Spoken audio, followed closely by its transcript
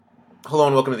Hello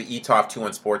and welcome to the ETOF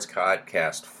 21 Sports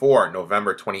Podcast for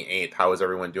November 28th. How is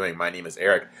everyone doing? My name is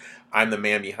Eric. I'm the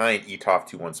man behind ETOF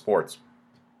 21 Sports.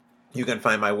 You can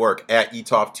find my work at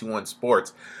ETOF 21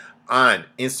 Sports on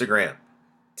Instagram,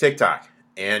 TikTok,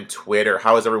 and Twitter.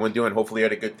 How is everyone doing? Hopefully you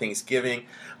had a good Thanksgiving.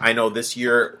 I know this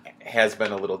year has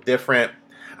been a little different.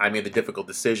 I made the difficult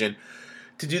decision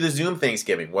to do the Zoom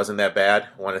Thanksgiving. Wasn't that bad.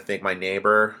 I want to thank my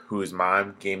neighbor whose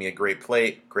mom gave me a great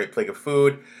plate of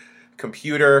food,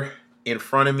 computer in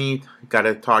front of me, got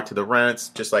to talk to the rents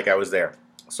just like I was there.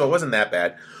 So it wasn't that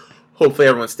bad. Hopefully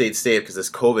everyone stayed safe because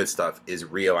this COVID stuff is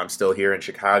real. I'm still here in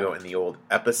Chicago in the old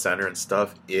epicenter and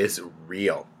stuff is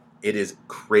real. It is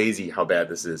crazy how bad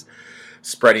this is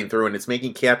spreading through, and it's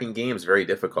making capping games very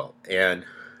difficult. And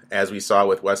as we saw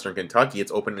with Western Kentucky,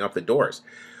 it's opening up the doors.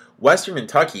 Western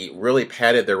Kentucky really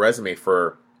padded their resume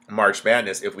for March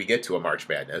Madness, if we get to a March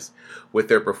Madness, with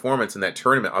their performance in that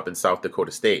tournament up in South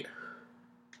Dakota State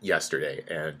yesterday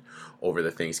and over the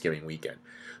Thanksgiving weekend.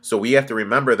 So we have to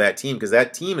remember that team, because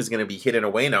that team is going to be hidden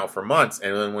away now for months,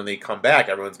 and then when they come back,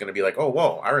 everyone's going to be like, oh,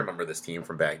 whoa, I remember this team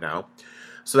from back now.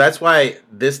 So that's why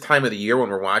this time of the year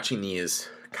when we're watching these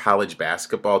college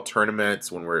basketball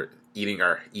tournaments, when we're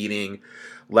eating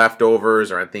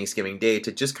leftovers or on Thanksgiving Day,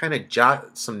 to just kind of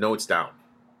jot some notes down.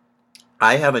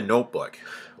 I have a notebook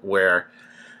where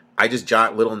I just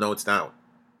jot little notes down.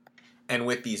 And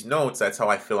with these notes, that's how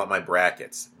I fill out my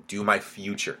brackets, do my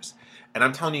futures. And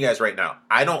I'm telling you guys right now,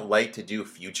 I don't like to do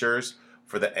futures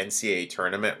for the NCAA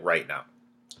tournament right now.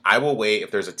 I will wait if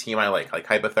there's a team I like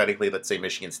hypothetically, let's say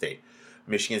Michigan State.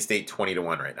 Michigan State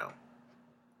 20-1 right now.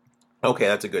 Okay,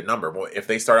 that's a good number. Well, if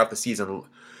they start off the season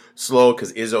slow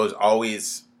because Izzo is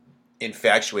always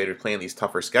infatuated with playing these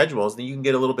tougher schedules, then you can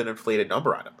get a little bit inflated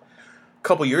number on them. A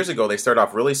couple years ago, they started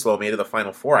off really slow, made it to the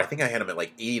Final Four. I think I had them at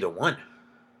like 80-1.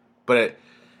 But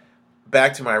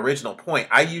back to my original point,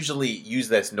 I usually use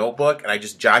this notebook and I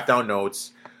just jot down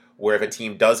notes where if a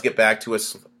team does get back to a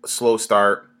slow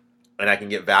start and I can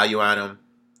get value on them,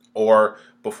 or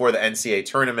before the NCAA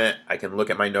tournament, I can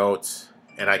look at my notes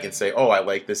and I can say, oh, I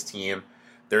like this team.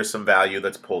 There's some value.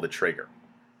 Let's pull the trigger.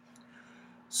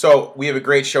 So we have a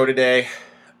great show today.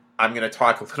 I'm going to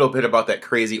talk a little bit about that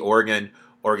crazy Oregon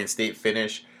State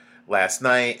finish last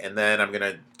night, and then I'm going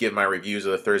to give my reviews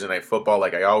of the Thursday Night Football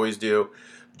like I always do.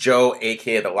 Joe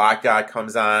AKA the Lockgod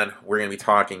comes on. We're going to be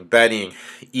talking betting,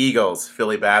 Eagles,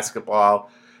 Philly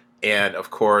basketball, and of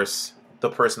course, the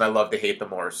person I love to hate the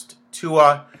most,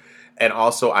 Tua. And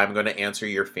also, I'm going to answer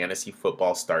your fantasy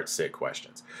football start-sit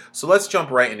questions. So let's jump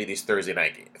right into these Thursday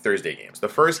games. The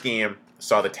first game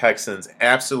saw the Texans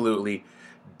absolutely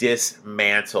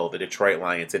dismantle the Detroit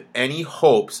Lions, and any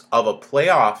hopes of a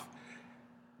playoff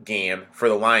game for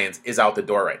the Lions is out the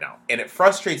door right now. And it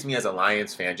frustrates me as a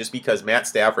Lions fan just because Matt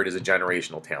Stafford is a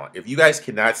generational talent. If you guys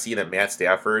cannot see that Matt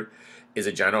Stafford is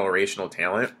a generational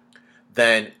talent,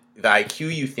 then the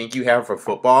IQ you think you have for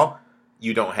football,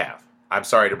 you don't have. I'm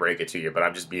sorry to break it to you, but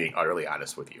I'm just being utterly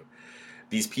honest with you.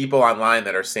 These people online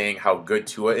that are saying how good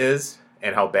Tua is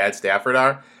and how bad Stafford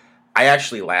are, I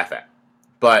actually laugh at.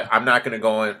 But I'm not going to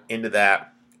go into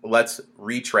that. Let's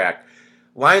retract.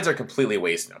 Lions are completely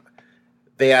wasting them.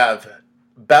 They have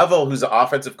Bevel, who's the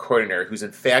offensive coordinator, who's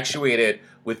infatuated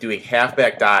with doing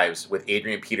halfback dives with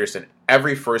Adrian Peterson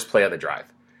every first play of the drive.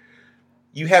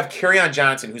 You have Kerryon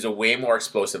Johnson, who's a way more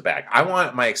explosive back. I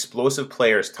want my explosive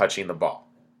players touching the ball.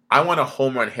 I want a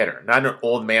home run hitter, not an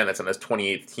old man that's on his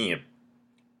 28th team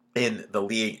in the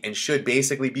league and should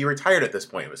basically be retired at this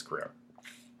point of his career.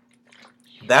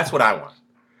 That's what I want.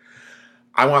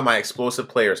 I want my explosive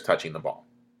players touching the ball.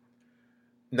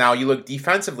 Now, you look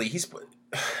defensively,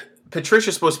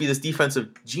 Patricia's supposed to be this defensive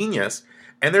genius,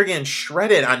 and they're getting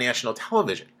shredded on national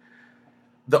television.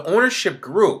 The ownership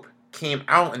group came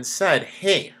out and said,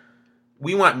 hey,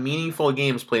 we want meaningful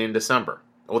games played in December.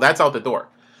 Well, that's out the door.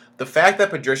 The fact that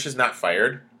Patricia's not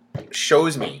fired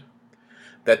shows me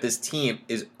that this team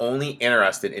is only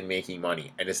interested in making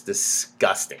money, and it's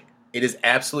disgusting. It is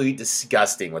absolutely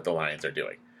disgusting what the Lions are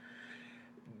doing.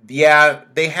 Yeah,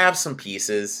 they have some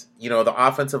pieces. You know, the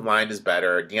offensive line is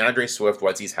better. DeAndre Swift,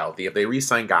 once he's healthy. If they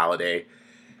re-sign Galladay,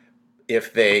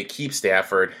 if they keep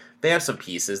Stafford, they have some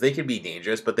pieces. They could be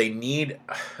dangerous, but they need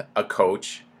a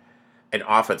coach, an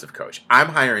offensive coach. I'm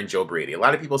hiring Joe Brady. A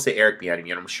lot of people say Eric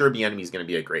Bieniemy, and I'm sure Bieniemy is going to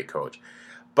be a great coach.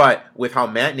 But with how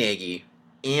Matt Nagy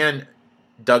and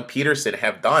Doug Peterson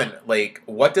have done, like,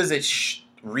 what does it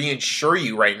reinsure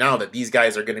you right now that these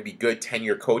guys are going to be good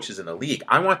 10-year coaches in the league?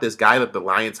 I want this guy that the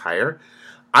Lions hire,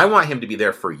 I want him to be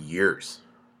there for years.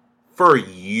 For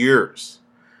years.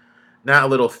 Not a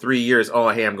little 3 years, oh,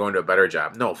 hey, I'm going to a better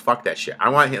job. No, fuck that shit. I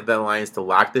want the Lions to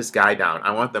lock this guy down.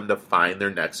 I want them to find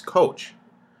their next coach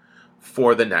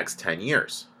for the next 10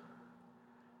 years.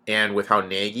 And with how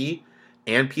Nagy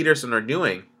and Peterson are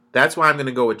doing, that's why I'm going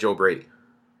to go with Joe Brady.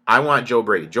 I want Joe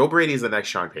Brady. Joe Brady is the next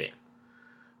Sean Payton.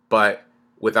 But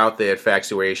without the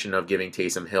infatuation of giving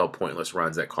Taysom Hill pointless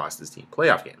runs that cost his team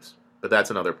playoff games. But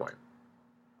that's another point.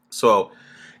 So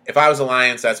if I was a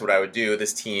Lions, that's what I would do.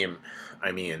 This team,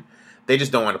 I mean, they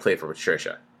just don't want to play for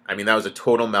Patricia. I mean, that was a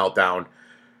total meltdown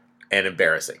and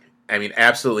embarrassing. I mean,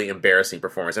 absolutely embarrassing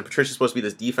performance. And Patricia's supposed to be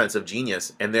this defensive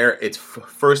genius, and it's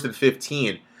first and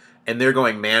 15, and they're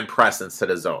going man press instead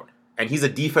of zone. And he's a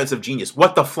defensive genius.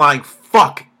 What the flying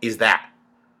fuck is that?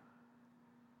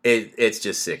 It's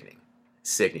just sickening.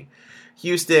 Sickening.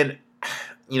 Houston,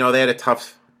 they had a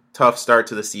tough start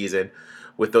to the season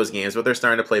with those games, but they're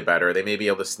starting to play better. They may be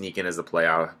able to sneak in as the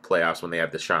playoffs when they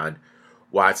have Deshaun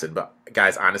Watson. But,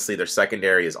 guys, honestly, their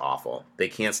secondary is awful. They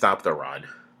can't stop the run.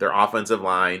 Their offensive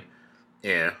line,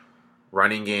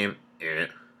 running game,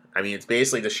 I mean, it's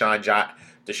basically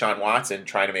Deshaun Watson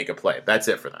trying to make a play. That's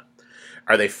it for them.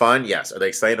 Are they fun? Yes. Are they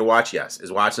excited to watch? Yes.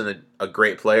 Is Watson a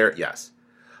great player? Yes.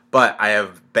 But I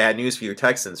have bad news for you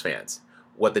Texans fans.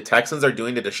 What the Texans are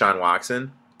doing to Deshaun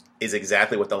Watson is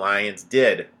exactly what the Lions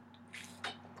did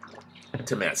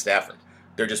to Matt Stafford.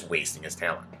 They're just wasting his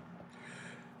talent.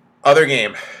 Other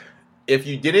game. If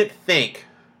you didn't think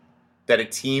that a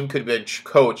team could be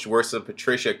coached worse than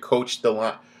Patricia coached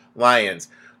the Lions,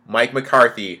 Mike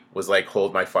McCarthy was like,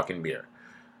 hold my fucking beer.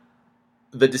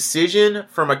 The decision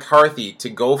for McCarthy to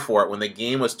go for it when the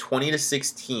game was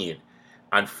 20-16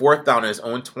 on fourth down in his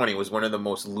own 20 was one of the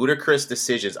most ludicrous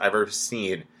decisions I've ever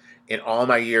seen in all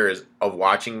my years of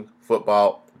watching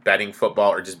football, betting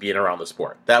football, or just being around the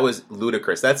sport. That was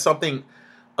ludicrous. That's something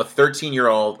a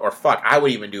 13-year-old, or I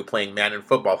would even do playing Madden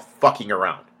football, fucking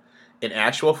around. In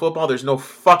actual football, there's no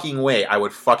fucking way I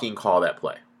would fucking call that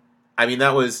play. I mean,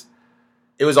 it was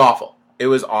awful. It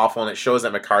was awful, and it shows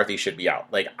that McCarthy should be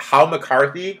out. Like, how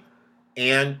McCarthy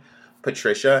and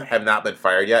Patricia have not been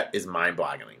fired yet is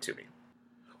mind-boggling to me.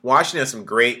 Washington has some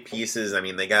great pieces. I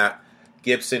mean, they got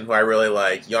Gibson, who I really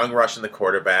like, Young rushing the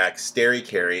quarterback, Stary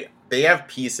Carey. They have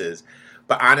pieces.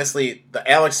 But honestly, the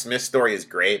Alex Smith story is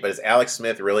great, but is Alex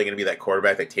Smith really going to be that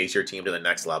quarterback that takes your team to the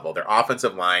next level? Their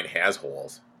offensive line has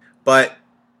holes. But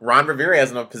Ron Rivera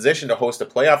is in a position to host a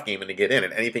playoff game and to get in,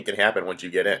 and anything can happen once you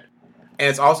get in. And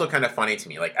it's also kind of funny to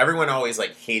me. Like, everyone always,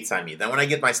 hates on me. Then when I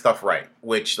get my stuff right,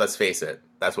 which, let's face it,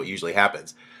 that's what usually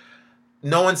happens,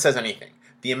 no one says anything.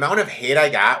 The amount of hate I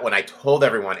got when I told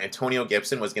everyone Antonio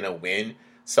Gibson was going to win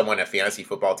someone a fantasy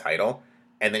football title,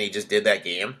 and then he just did that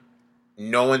game,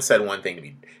 no one said one thing to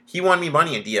me. He won me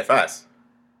money in DFS.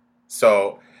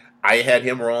 So I had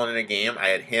him rolling in a game. I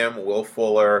had him, Will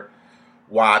Fuller,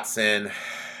 Watson,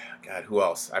 God, who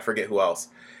else? I forget who else.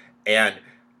 And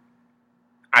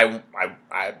I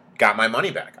got my money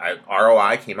back.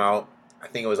 ROI came out, I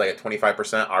think it was like a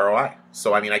 25% ROI.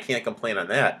 So, I mean, I can't complain on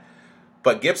that.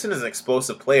 But Gibson is an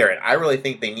explosive player, and I really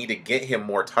think they need to get him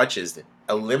more touches, to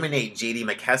eliminate J.D.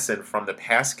 McKesson from the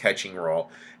pass-catching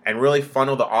role, and really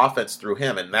funnel the offense through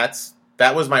him. And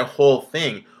that was my whole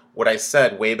thing, what I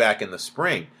said way back in the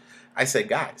spring. I said,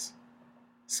 guys,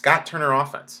 Scott Turner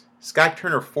offense. Scott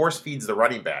Turner force feeds the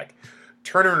running back.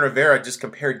 Turner and Rivera just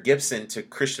compared Gibson to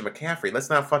Christian McCaffrey. Let's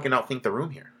not fucking outthink the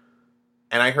room here.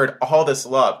 And I heard all this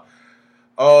love.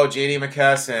 Oh, J.D.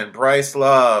 McKesson, Bryce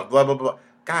Love, blah, blah, blah.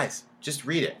 Guys, just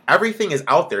read it. Everything is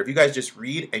out there. If you guys just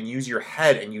read and use your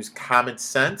head and use common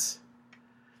sense,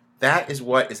 that is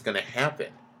what is going to happen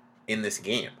in this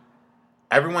game.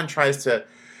 Everyone tries to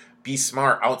be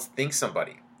smart, outthink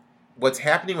somebody. What's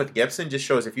happening with Gibson just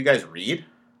shows if you guys read,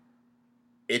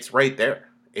 it's right there.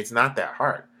 It's not that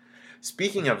hard.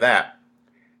 Speaking of that,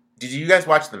 did you guys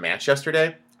watch the match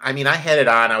yesterday? I mean, I had it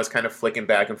on. I was kind of flicking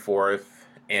back and forth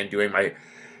and doing my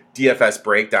DFS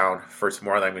breakdown for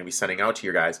tomorrow that I'm going to be sending out to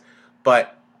you guys.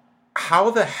 But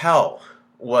how the hell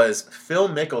was Phil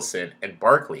Mickelson and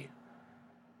Barkley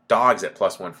dogs at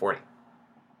plus 140?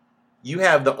 You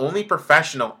have the only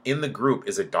professional in the group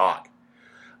is a dog.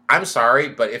 I'm sorry,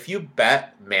 but if you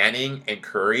bet Manning and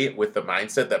Curry with the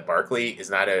mindset that Barkley is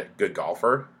not a good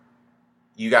golfer,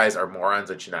 you guys are morons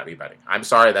and should not be betting. I'm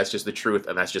sorry, that's just the truth,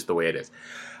 and that's just the way it is.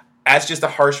 That's just a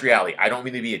harsh reality. I don't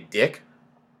mean to be a dick,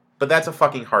 but that's a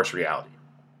fucking harsh reality.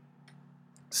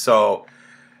 So,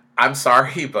 I'm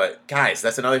sorry, but guys,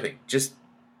 that's another thing. Just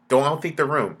don't outthink the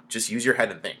room. Just use your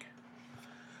head and think.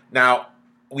 Now,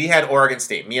 we had Oregon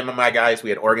State. Me and my guys, we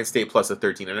had Oregon State plus a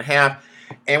 13.5.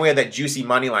 And we had that juicy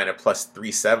money line at plus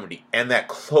 370. And that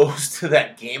close to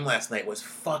that game last night was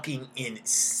fucking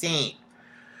insane.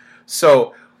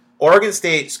 So Oregon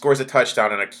State scores a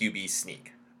touchdown on a QB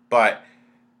sneak. But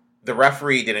the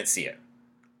referee didn't see it.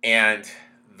 And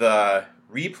the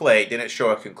replay didn't show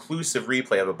a conclusive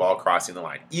replay of the ball crossing the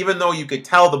line. Even though you could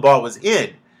tell the ball was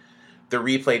in, the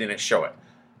replay didn't show it.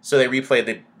 So they replay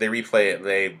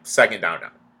it, second down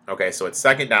now. Okay, so it's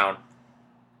second down.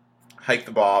 Hike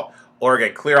the ball.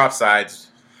 Oregon clear offsides.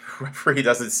 Referee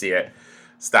doesn't see it.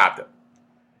 Stopped it.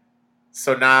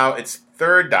 So now it's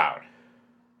third down.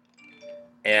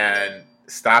 And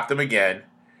stopped him again.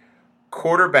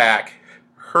 Quarterback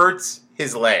hurts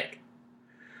his leg.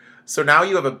 So now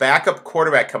you have a backup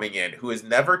quarterback coming in who has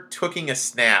never taken a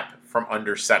snap from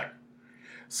under center.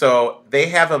 So they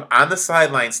have him on the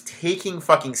sidelines taking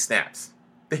fucking snaps.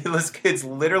 This kid's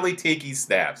literally taking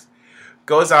snaps.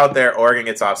 Goes out there, Oregon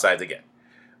gets offsides again.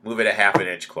 Move it a half an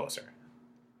inch closer.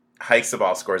 Hikes the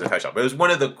ball, scores a touchdown. But it was one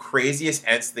of the craziest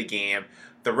ends to the game.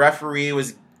 The referee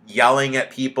was yelling at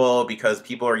people because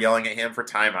people are yelling at him for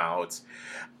timeouts.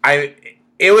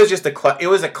 It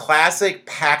was a classic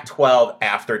Pac-12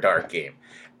 after dark game.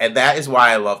 And that is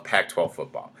why I love Pac-12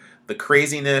 football. The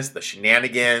craziness, the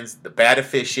shenanigans, the bad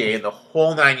officiating, the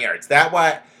whole 9 yards. That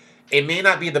why it may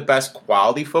not be the best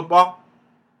quality football,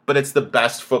 but it's the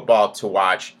best football to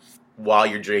watch while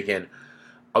you're drinking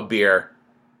a beer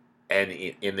and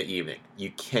in the evening.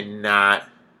 You cannot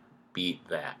beat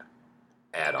that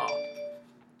at all.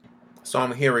 So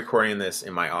I'm here recording this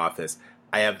in my office.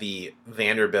 I have the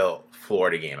Vanderbilt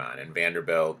Florida game on, and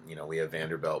Vanderbilt, we have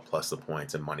Vanderbilt plus the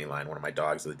points and money line, one of my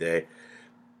dogs of the day.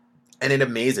 And it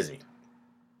amazes me.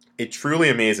 It truly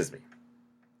amazes me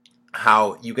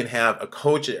how you can have a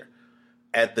coach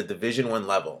at the Division I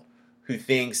level who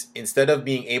thinks instead of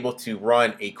being able to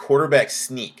run a quarterback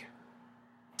sneak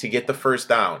to get the first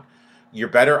down, you're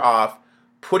better off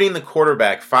putting the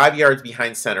quarterback 5 yards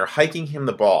behind center, hiking him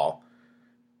the ball,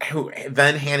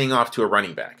 then handing off to a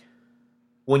running back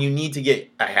when you need to get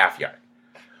a half yard.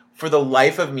 For the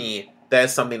life of me, that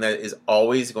is something that is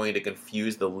always going to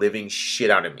confuse the living shit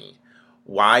out of me.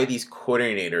 Why these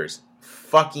coordinators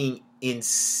fucking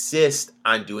insist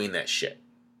on doing that shit.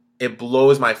 It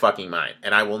blows my fucking mind,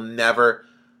 and I will never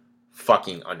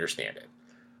fucking understand it.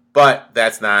 But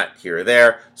that's not here or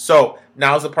there. So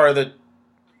now's the part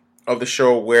of the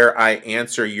show where I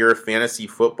answer your fantasy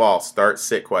football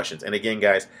start-sit questions. And again,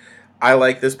 guys, I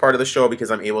like this part of the show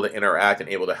because I'm able to interact and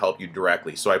able to help you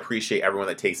directly. So I appreciate everyone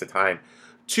that takes the time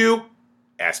to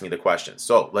ask me the questions.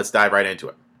 So let's dive right into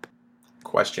it.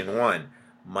 Question 1.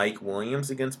 Mike Williams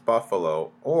against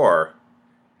Buffalo or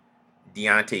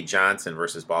Deontay Johnson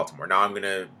versus Baltimore. Now I'm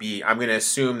gonna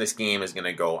assume this game is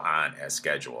gonna go on as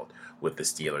scheduled with the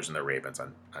Steelers and the Ravens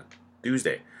on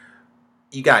Tuesday.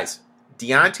 You guys,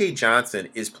 Deontay Johnson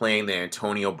is playing the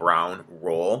Antonio Brown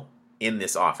role in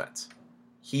this offense.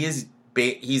 He's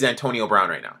Antonio Brown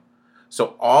right now.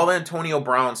 So all Antonio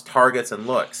Brown's targets and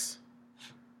looks,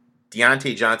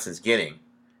 Deontay Johnson's getting.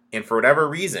 And for whatever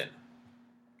reason,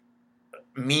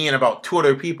 me and about 2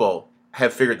 other people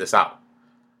have figured this out.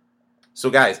 So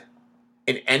guys,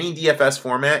 in any DFS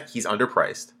format, he's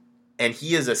underpriced. And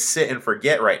he is a sit and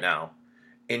forget right now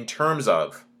in terms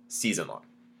of season long.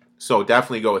 So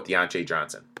definitely go with Deontay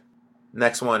Johnson.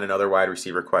 Next one, another wide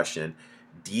receiver question.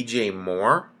 DJ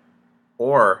Moore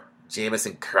or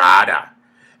Jamison Crowder?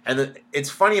 And it's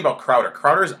funny about Crowder.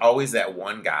 Crowder is always that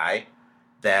one guy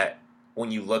that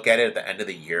when you look at it at the end of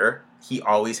the year, he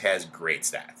always has great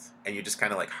stats. And you're just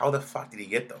kind of like, how the fuck did he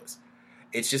get those?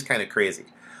 It's just kind of crazy.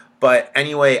 But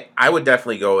anyway, I would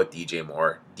definitely go with DJ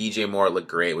Moore. DJ Moore looked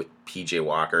great with PJ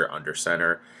Walker under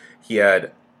center. He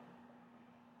had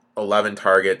 11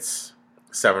 targets,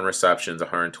 7 receptions,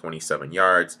 127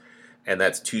 yards. And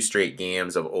that's 2 straight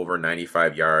games of over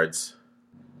 95 yards.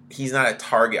 He's not a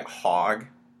target hog.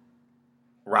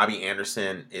 Robbie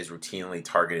Anderson is routinely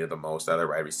targeted the most out of the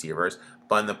wide receivers.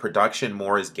 But in the production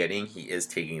Moore is getting, he is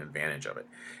taking advantage of it.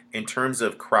 In terms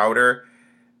of Crowder,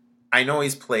 I know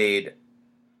he's played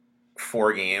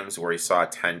 4 games where he saw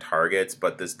 10 targets,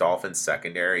 but this Dolphins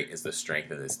secondary is the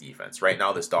strength of this defense. Right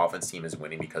now, this Dolphins team is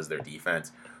winning because of their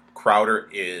defense. Crowder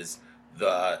is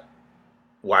the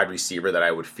wide receiver that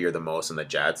I would fear the most in the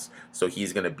Jets. So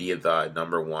he's going to be the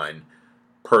number one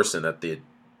person that the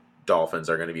Dolphins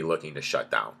are going to be looking to shut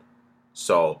down.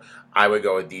 So I would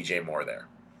go with DJ Moore there.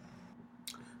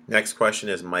 Next question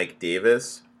is Mike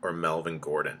Davis or Melvin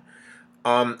Gordon.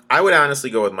 I would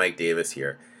honestly go with Mike Davis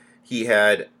here. He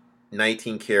had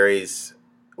 19 carries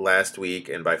last week,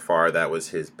 and by far that was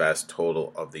his best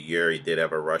total of the year. He did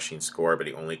have a rushing score, but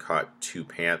he only caught 2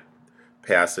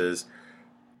 passes.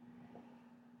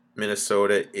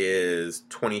 Minnesota is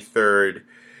 23rd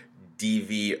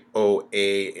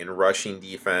DVOA in rushing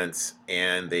defense,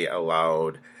 and they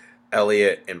allowed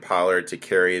Elliott and Pollard to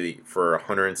carry for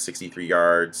 163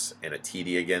 yards and a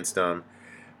TD against them.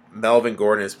 Melvin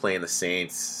Gordon is playing the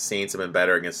Saints. Saints have been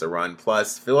better against the run.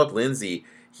 Plus, Philip Lindsay,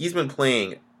 he's been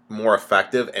playing more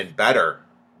effective and better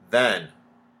than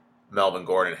Melvin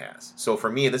Gordon has. So for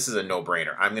me, this is a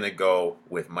no-brainer. I'm going to go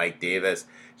with Mike Davis.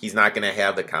 He's not going to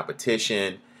have the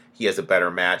competition. He has a better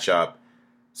matchup.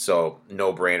 So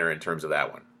no-brainer in terms of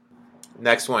that one.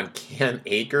 Next one, Cam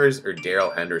Akers or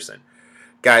Darrell Henderson.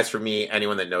 Guys, for me,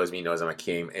 anyone that knows me knows I'm a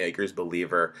Cam Akers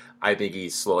believer. I think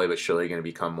he's slowly but surely going to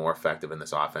become more effective in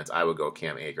this offense. I would go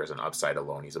Cam Akers on upside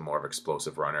alone. He's a more of an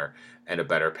explosive runner and a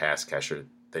better pass catcher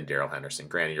than Darrell Henderson.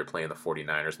 Granted, you're playing the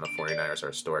 49ers, and the 49ers are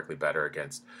historically better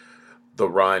against the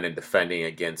run and defending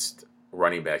against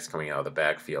running backs coming out of the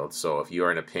backfield. So if you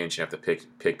are in a pinch and have to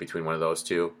pick between one of those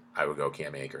two, I would go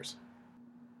Cam Akers.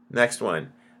 Next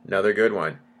one, another good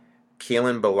one.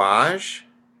 Kalen Ballage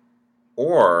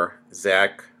or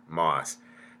Zach Moss.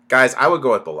 Guys, I would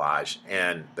go with Ballage,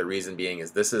 and the reason being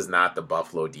is this is not the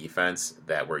Buffalo defense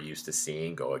that we're used to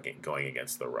seeing going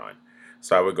against the run.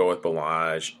 So I would go with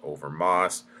Ballage over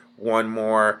Moss. One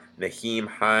more, Naheem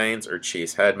Hines or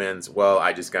Chase Edmonds. Well,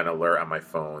 I just got an alert on my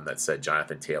phone that said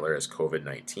Jonathan Taylor has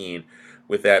COVID-19.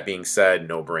 With that being said,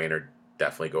 no brainer,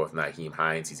 definitely go with Naheem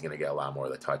Hines. He's going to get a lot more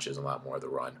of the touches, a lot more of the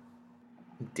run.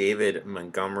 David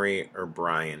Montgomery or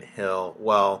Brian Hill.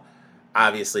 Well,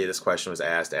 obviously this question was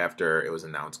asked after it was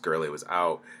announced Gurley was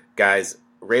out. Guys,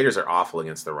 Raiders are awful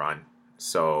against the run,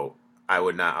 so I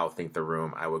would not outthink the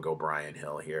room. I would go Brian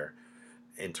Hill here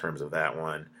in terms of that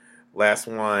one. Last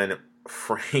one,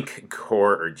 Frank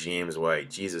Gore or James White.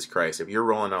 Jesus Christ, if you're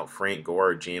rolling out Frank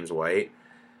Gore or James White,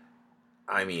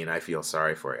 I mean, I feel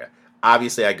sorry for you.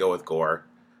 Obviously, I go with Gore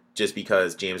just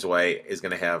because James White is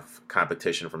going to have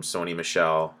competition from Sony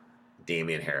Michel,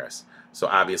 Damian Harris. So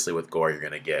obviously with Gore, you're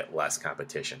going to get less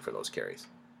competition for those carries.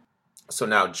 So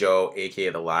now Joe,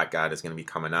 AKA the Lockgod, is going to be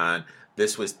coming on.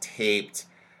 This was taped,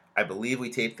 I believe we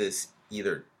taped this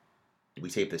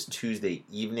Tuesday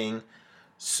evening.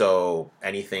 So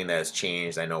anything that has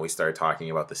changed, I know we started talking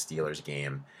about the Steelers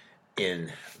game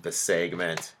in the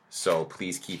segment. So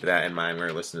please keep that in mind. We're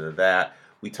going to listen to that.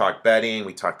 We talked betting,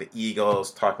 we talked the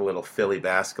Eagles, talk a little Philly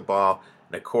basketball,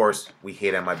 and of course, we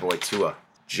hate on my boy Tua.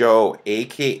 Joe,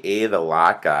 a.k.a. the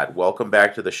Lockgod, welcome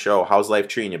back to the show. How's life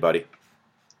treating you, buddy?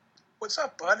 What's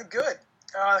up, bud? Good.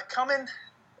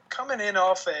 Coming in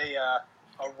off a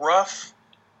rough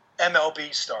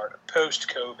MLB start,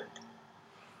 post-COVID.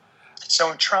 So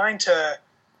I'm trying to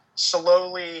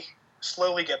slowly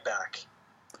get back.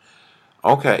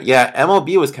 Okay, yeah,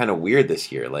 MLB was kind of weird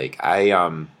this year. Like,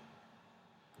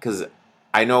 because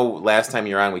I know last time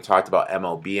you were on, we talked about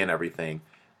MLB and everything.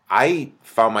 I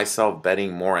found myself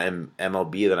betting more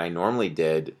MLB than I normally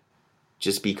did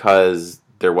just because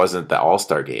there wasn't the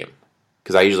All-Star game.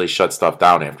 Because I usually shut stuff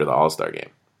down after the All-Star game.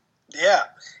 Yeah.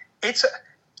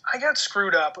 I got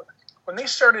screwed up. When they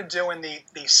started doing the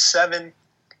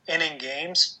 7-inning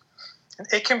games,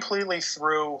 it completely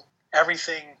threw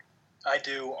everything I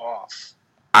do off.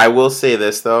 I will say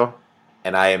this, though,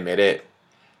 and I admit it,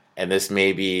 and this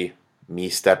may be me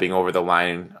stepping over the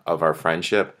line of our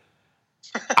friendship.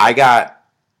 I got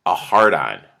a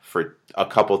hard-on for a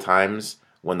couple times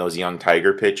when those young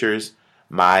Tiger pitchers,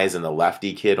 Mize and the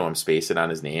lefty kid, who I'm spacing on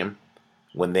his name,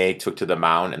 when they took to the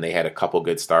mound and they had a couple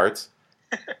good starts.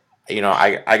 You know,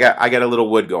 I got a little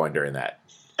wood going during that.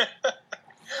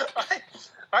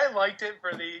 I liked it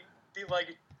for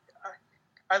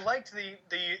I liked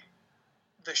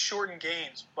the shortened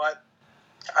games, but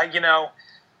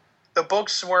the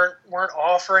books weren't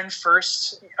offering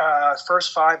first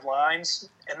 5 lines,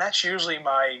 and that's usually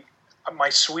my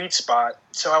sweet spot.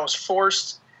 So I was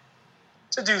forced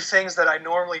to do things that I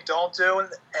normally don't do,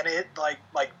 and it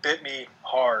like bit me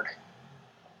hard.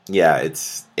 Yeah,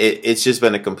 it's just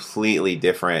been a completely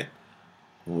different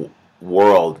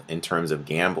world in terms of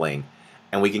gambling,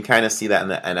 and we can kind of see that in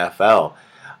the NFL.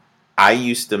 I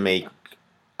used to make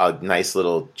a nice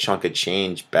little chunk of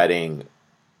change betting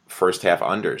first half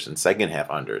unders and second half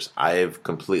unders. I've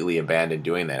completely abandoned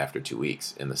doing that after 2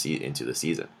 weeks into the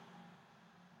season.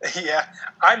 Yeah,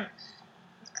 I'm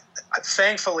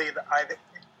thankfully I've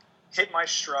hit my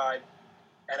stride.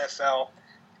 NFL.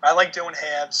 I like doing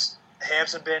halves.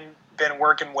 Halves have been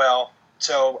working well,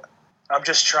 so I'm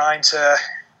just trying to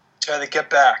get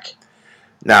back.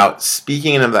 Now,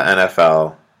 speaking of the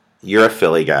NFL, you're a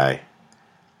Philly guy.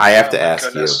 I have to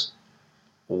ask you,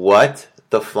 what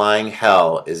the flying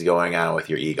hell is going on with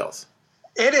your Eagles?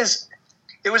 It is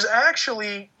It was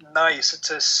actually nice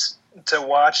to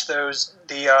watch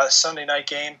the Sunday night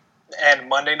game and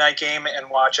Monday night game and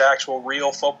watch actual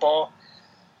real football,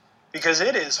 because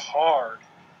it is hard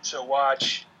to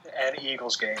watch an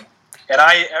Eagles game. And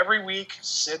I every week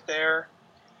sit there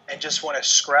and just want to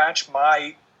scratch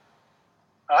my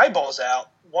eyeballs out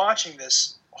watching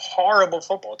this horrible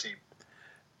football team.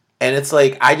 And it's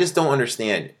like, I just don't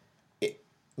understand.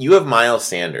 You have Miles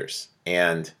Sanders,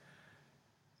 and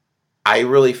I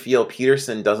really feel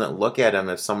Peterson doesn't look at him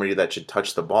as somebody that should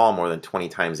touch the ball more than 20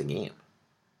 times a game.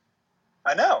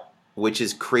 I know. Which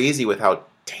is crazy with how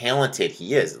talented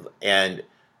he is. And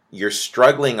you're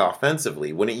struggling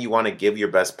offensively. Wouldn't you want to give your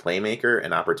best playmaker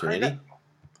an opportunity?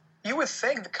 You would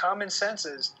think the common sense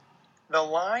is the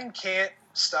line can't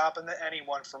stop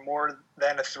anyone for more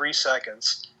than 3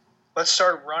 seconds. Let's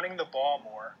start running the ball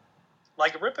more.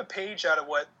 Like, rip a page out of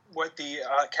what the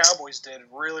Cowboys did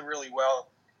really, really well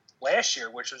last year,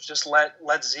 which was just let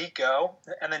Zeke go,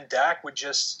 and then Dak would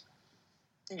just,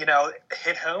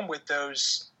 hit home with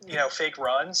those, fake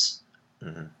runs.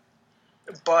 Mm-hmm.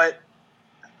 But,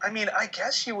 I mean, I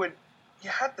guess you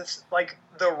have this, like,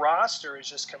 the roster is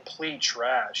just complete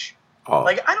trash. Oh.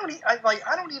 Like, I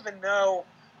don't even know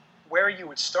where you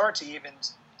would start to even,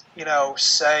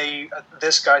 say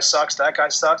this guy sucks, that guy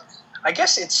sucks. I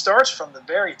guess it starts from the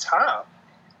very top,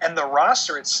 and the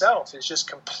roster itself is just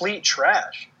complete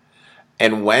trash.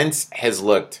 And Wentz has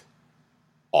looked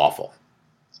awful,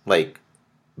 like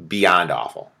beyond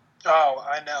awful. Oh,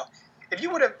 I know. If you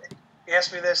would have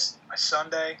asked me this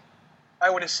Sunday,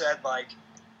 I would have said, like,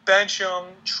 bench him,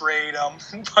 trade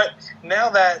him. But now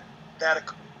that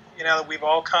we've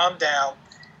all calmed down,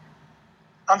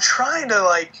 I'm trying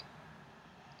to,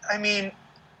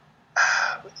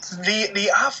 the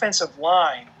offensive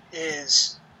line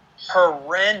is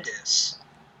horrendous.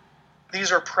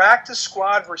 These are practice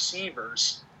squad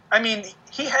receivers. I mean,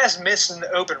 he has missed in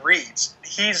the open reads.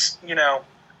 He's,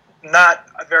 not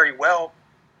very well,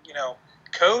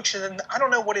 coached, and I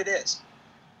don't know what it is.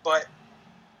 But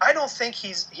I don't think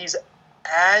he's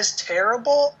as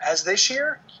terrible as this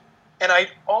year, and I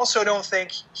also don't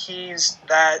think he's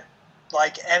that,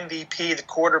 like, MVP, the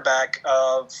quarterback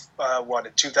of,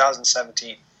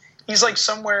 2017. He's, like,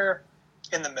 somewhere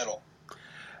in the middle.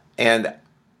 And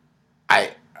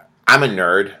I'm a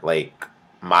nerd. Like,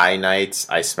 my nights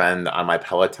I spend on my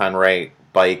Peloton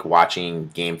bike watching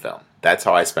game film. That's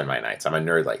how I spend my nights. I'm a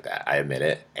nerd like that. I admit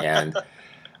it. And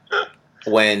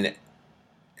when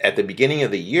at the beginning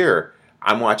of the year,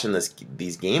 I'm watching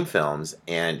these game films,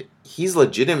 and he's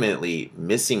legitimately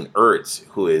missing Ertz,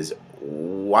 who is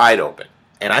wide open.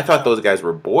 And I thought those guys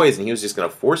were boys, and he was just going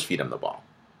to force feed him the ball.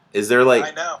 Is there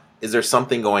is there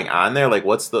something going on there? Like,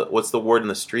 what's the word in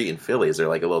the street in Philly? Is there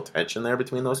like a little tension there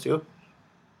between those two?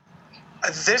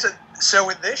 So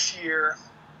with this year,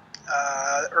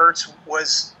 Ertz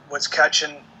was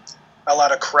catching a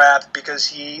lot of crap because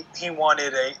he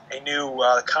wanted a new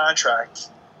contract,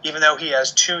 even though he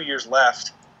has 2 years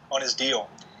left on his deal.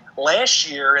 Last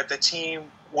year, the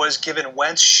team was giving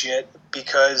Wentz shit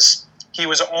because he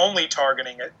was only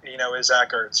targeting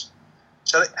Zach Ertz.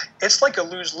 So it's like a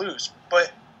lose-lose.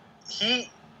 But he's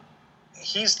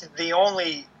the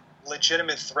only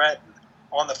legitimate threat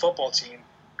on the football team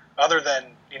other than,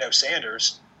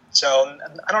 Sanders. So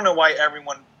I don't know why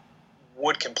everyone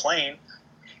would complain.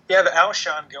 You have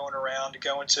Alshon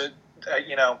going to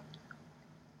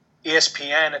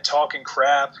ESPN and talking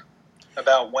crap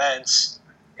about Wentz.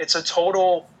 It's a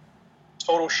total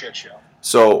shit show.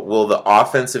 So will the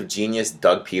offensive genius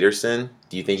Doug Peterson,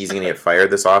 do you think he's going to get fired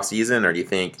this offseason, or do you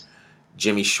think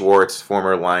Jimmy Schwartz,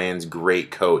 former Lions great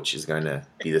coach, is going to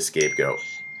be the scapegoat?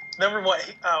 Number one,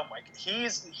 he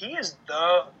is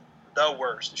the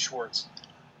worst, Schwartz.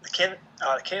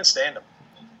 I can't stand him.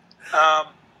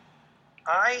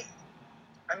 I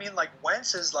mean, like,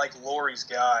 Wentz is like Lori's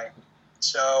guy.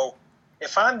 So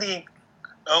if I'm the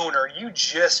owner, you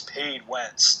just paid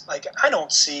Wentz. Like, I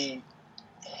don't see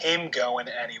him going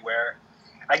anywhere.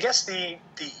 I guess the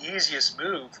easiest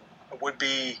move would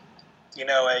be,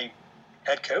 a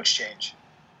head coach change.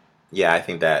 Yeah, I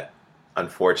think that's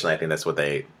what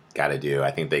they got to do.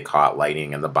 I think they caught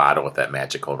lightning in the bottle with that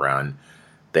magical run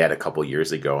they had a couple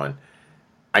years ago, and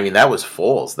I mean, that was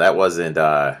Foles. That wasn't.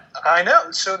 I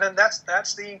know. So then that's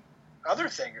the other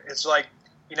thing. It's like,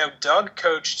 Doug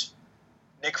coached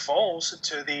Nick Foles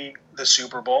to the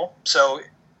Super Bowl. So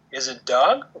is it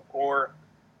Doug or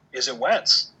is it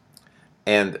Wentz?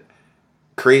 And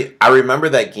I remember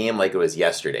that game like it was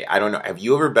yesterday. I don't know. Have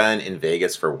you ever been in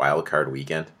Vegas for Wild Card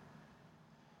Weekend?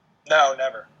 No,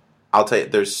 never. I'll tell you,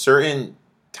 there's certain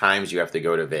times you have to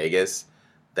go to Vegas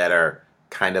that are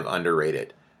kind of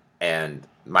underrated. And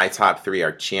my top three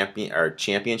are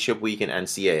championship week in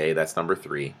NCAA, that's number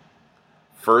 3.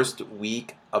 First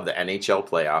week of the NHL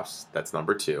playoffs, that's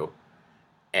number 2.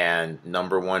 And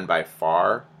number 1 by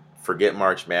far, forget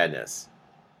March Madness,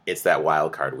 it's that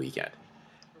wild card weekend.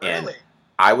 Really? And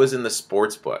I was in the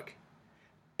sports book,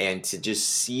 and to just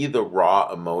see the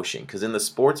raw emotion, because in the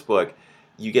sports book,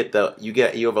 you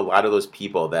have a lot of those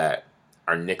people that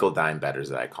are nickel dime bettors,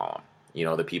 that I call them. You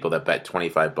know, the people that bet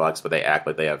 $25, but they act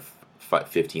like they have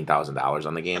 $15,000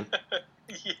 on the game.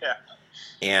 Yeah.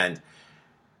 And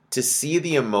to see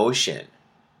the emotion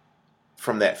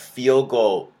from that field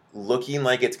goal looking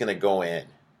like it's going to go in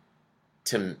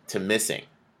to missing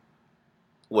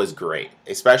was great,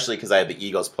 especially because I had the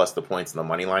Eagles plus the points in the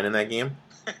money line in that game.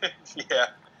 Yeah.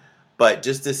 But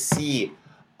just to see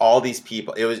all these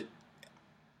people,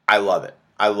 I love it.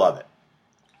 I love it.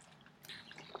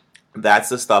 That's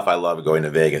the stuff I love going to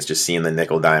Vegas, just seeing the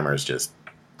nickel dimers just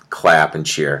clap and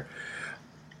cheer.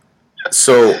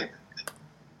 So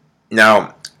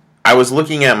now I was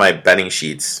looking at my betting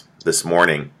sheets this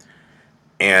morning,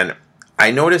 and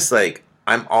I noticed like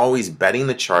I'm always betting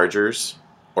the Chargers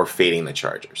or fading the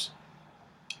Chargers.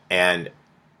 And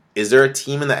is there a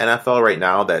team in the NFL right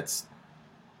now that's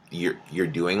you're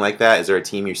doing like that? Is there a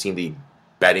team you seem to be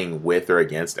betting with or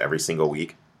against every single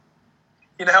week?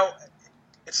 You know,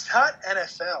 it's not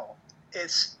NFL,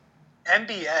 it's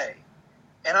NBA.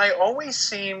 And I always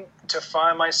seem to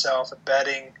find myself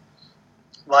betting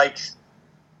like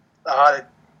I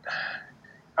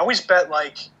always bet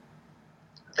like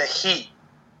the Heat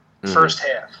first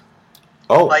half.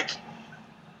 Oh. Like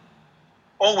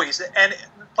always. And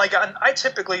like I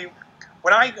typically,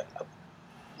 when I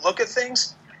look at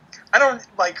things, I don't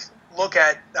like look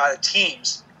at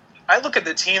teams. I look at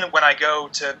the team when I go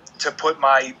to put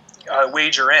my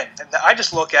wager in, and I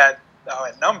just look at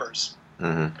numbers.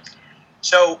 Mm-hmm.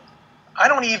 So I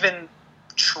don't even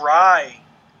try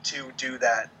to do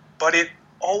that, but it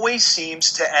always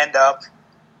seems to end up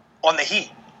on the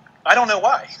Heat. I don't know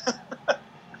why.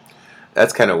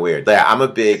 That's kind of weird. Yeah, I'm a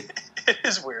big. It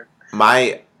is weird.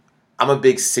 I'm a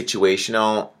big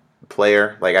situational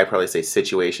player. Like I probably say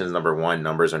situations number 1,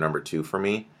 numbers are number 2 for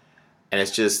me. And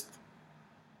it's just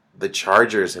the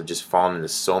Chargers have just fallen into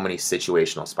so many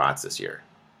situational spots this year.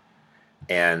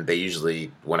 And they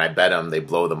usually, when I bet them, they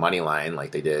blow the money line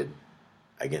like they did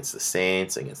against the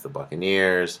Saints, against the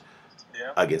Buccaneers,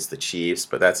 against the Chiefs.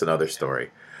 But that's another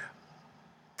story.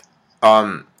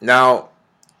 Now,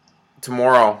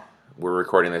 tomorrow, we're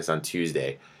recording this on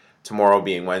Tuesday. Tomorrow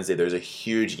being Wednesday, there's a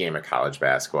huge game of college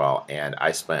basketball, and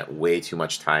I spent way too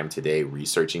much time today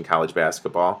researching college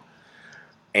basketball.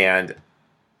 And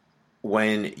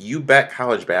when you bet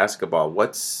college basketball,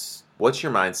 what's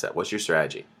your mindset? What's your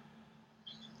strategy?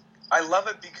 I love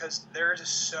it because there's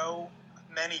so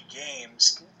many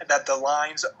games that the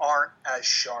lines aren't as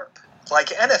sharp. Like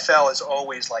NFL is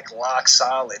always like lock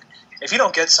solid. If you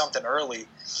don't get something early,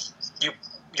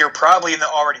 you're probably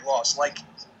already lost. Like,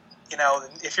 you know,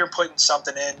 if you're putting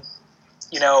something in,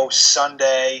 you know,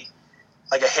 Sunday,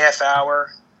 like a half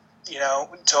hour, you know,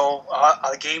 until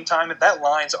game time, that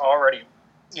line's already,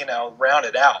 you know,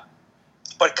 rounded out.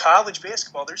 But college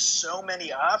basketball, there's so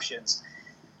many options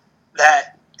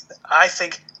that I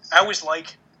think I always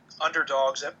like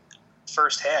underdogs at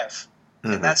first half,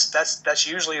 and that's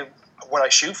usually what I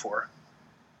shoot for.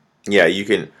 Yeah, you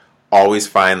can always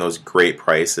find those great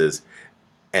prices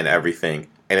and everything.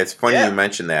 And it's funny you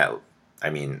mentioned that. I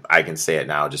mean, I can say it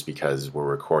now just because we're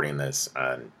recording this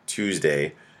on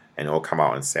Tuesday and it will come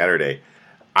out on Saturday.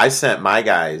 I sent my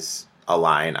guys a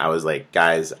line. I was like,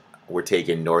 guys, we're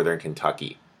taking Northern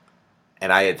Kentucky.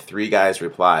 And I had 3 guys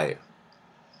reply,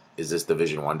 is this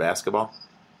Division I basketball?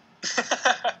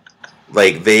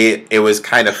 Like it was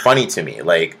kind of funny to me.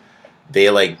 Like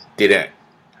they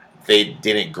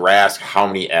didn't grasp how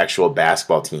many actual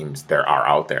basketball teams there are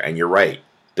out there. And you're right.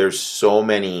 There's so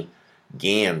many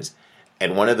games.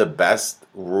 And one of the best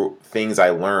things I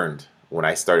learned when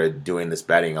I started doing this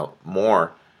betting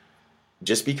more,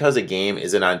 just because a game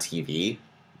isn't on TV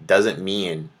doesn't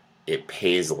mean it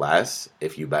pays less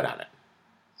if you bet on it.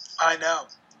 I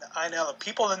know.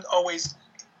 People always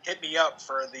hit me up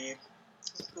for the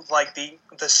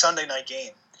Sunday night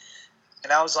game.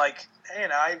 And I was like, hey,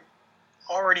 and I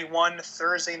already won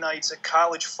Thursday nights at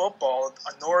college football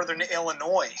in Northern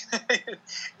Illinois.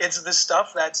 It's the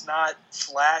stuff that's not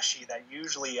flashy that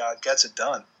usually gets it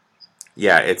done.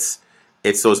 Yeah, it's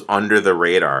those under the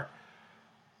radar.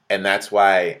 And that's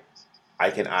why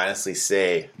I can honestly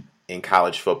say in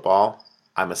college football,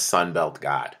 I'm a Sun Belt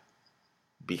god.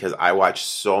 Because I watch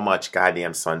so much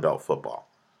goddamn Sun Belt football.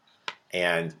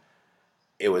 And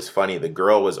it was funny. The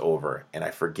girl was over, and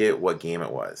I forget what game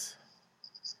it was.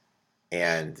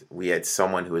 And we had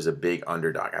someone who was a big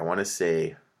underdog. I want to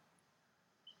say,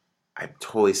 I'm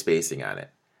totally spacing on it.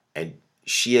 And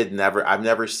I've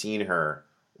never seen her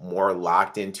more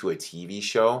locked into a TV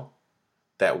show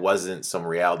that wasn't some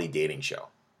reality dating show.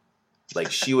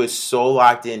 Like, she was so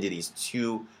locked into these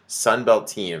two Sunbelt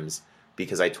teams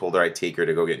because I told her I'd take her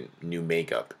to go get new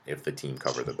makeup if the team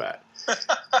covered the bet.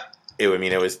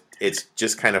 It's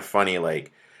just kind of funny,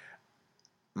 like,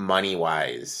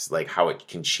 money-wise, like, how it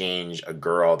can change a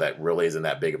girl that really isn't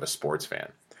that big of a sports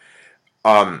fan.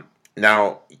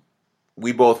 Now,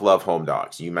 we both love home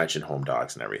dogs. You mentioned home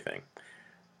dogs and everything.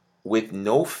 With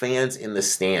no fans in the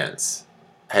stands,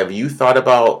 have you thought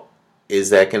about, is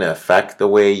that going to affect the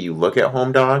way you look at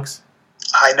home dogs?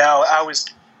 I know. I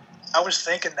was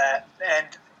thinking that, and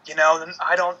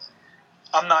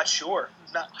I'm not sure.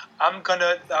 I'm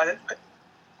gonna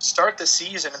start the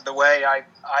season the way I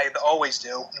always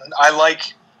do. I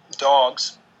like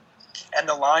dogs, and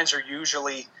the lines are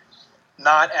usually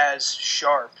not as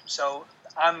sharp. So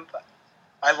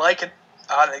I like it.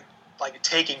 I like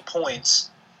taking points,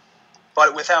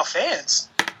 but without fans,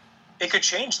 it could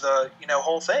change the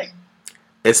whole thing.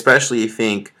 Especially, you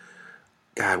think,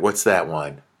 God, what's that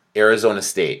one? Arizona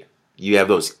State. You have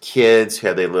those kids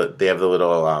who they have the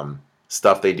little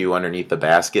stuff they do underneath the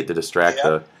basket to distract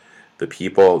the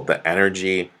people. The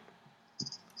energy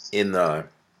in the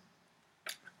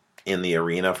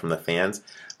arena from the fans.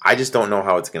 I just don't know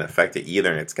how it's going to affect it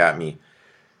either, and it's got me.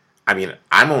 I mean,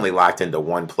 I'm only locked into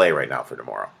one play right now for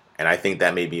tomorrow, and I think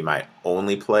that may be my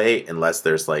only play unless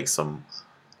there's like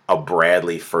a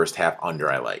Bradley first half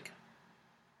under I like.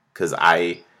 Because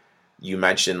you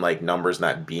mentioned like numbers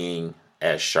not being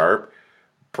as sharp.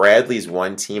 Bradley's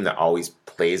one team that always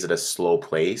plays at a slow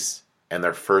pace, and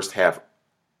their first half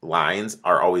lines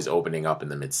are always opening up in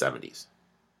the mid-70s.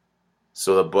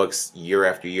 So the books year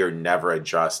after year never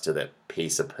adjust to the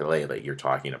pace of play that you're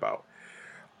talking about.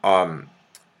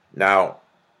 Now,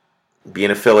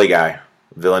 being a Philly guy,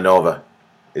 Villanova,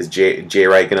 is Jay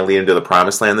Wright going to lead him to the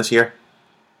promised land this year?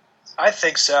 I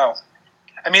think so.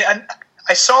 I mean,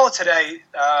 I saw it today.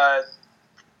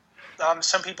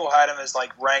 Some people had him as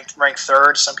like ranked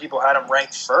third. Some people had him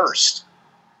ranked first.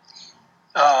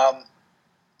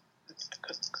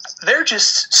 They're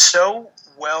just so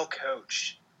well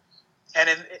coached, and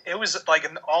it was like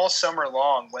an all summer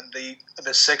long when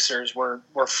the Sixers were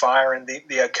firing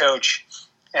the coach,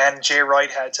 and Jay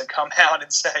Wright had to come out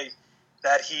and say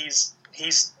that he's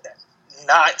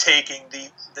not taking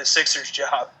the Sixers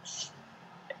job,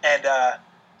 and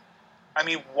I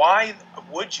mean, why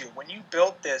would you? When you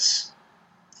built this,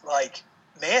 like,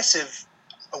 massive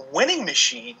winning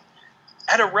machine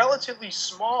at a relatively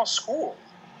small school.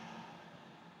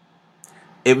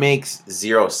 It makes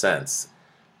zero sense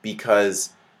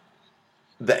because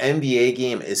the NBA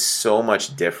game is so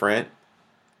much different,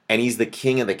 and he's the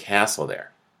king of the castle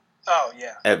there. Oh,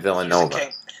 yeah. At Villanova. He's the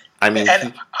king. I mean,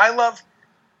 I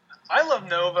love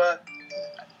Nova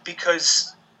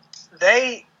because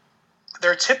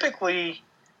they're typically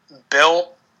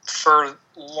built for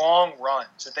long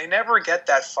runs. They never get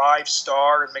that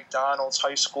 5-star McDonald's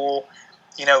high school,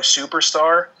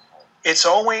 superstar. It's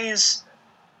always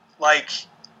like,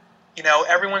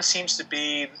 everyone seems to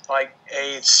be like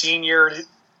a senior,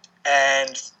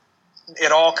 and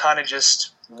it all kind of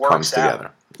just works comes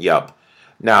together. Yep.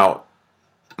 Now,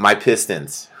 my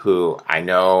Pistons, who I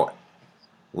know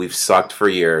we've sucked for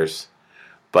years,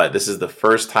 but this is the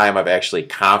first time I'm actually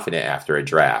confident after a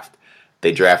draft.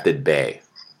 They drafted Bay.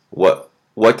 What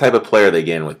type of player are they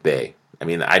getting with Bay? I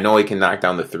mean, I know he can knock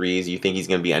down the threes. You think he's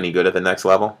going to be any good at the next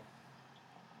level?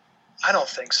 I don't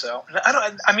think so.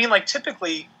 I mean, like,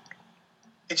 typically,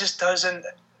 it just doesn't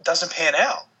pan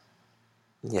out.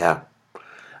 Yeah.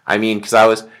 I mean,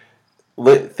 because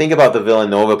think about the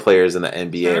Villanova players in the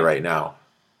NBA right now.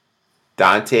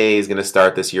 Dante is going to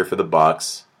start this year for the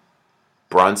Bucks.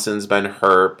 Brunson's been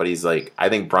hurt, but I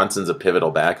think Brunson's a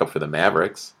pivotal backup for the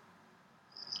Mavericks.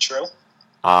 True.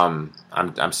 I'm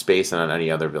spacing on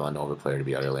any other Villanova player, to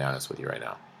be utterly honest with you right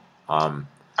now.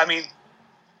 I mean,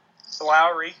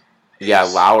 Lowry.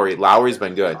 Lowry's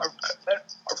been good.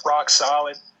 A rock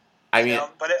solid. I mean,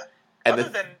 other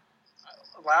than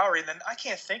Lowry, then I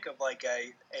can't think of like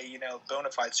a bona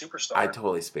fide superstar. I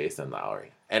totally spaced on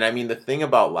Lowry, and I mean the thing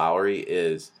about Lowry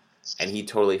is, and he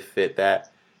totally fit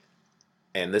that.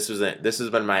 And this has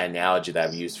been my analogy that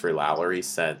I've used for Lowry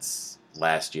since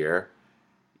last year.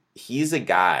 He's a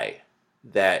guy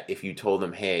that if you told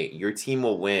him, hey, your team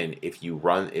will win if you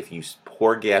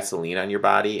pour gasoline on your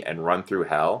body and run through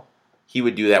hell, he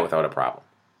would do that without a problem.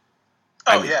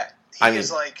 Oh, yeah. He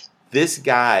is like... This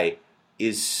guy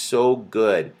is so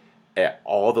good at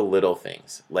all the little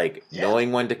things. Like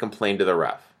knowing when to complain to the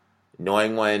ref.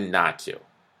 Knowing when not to.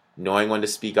 Knowing when to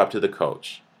speak up to the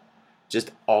coach.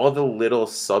 Just all the little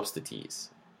subtleties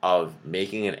of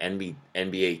making an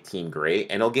NBA team great.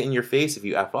 And it'll get in your face if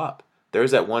you F up.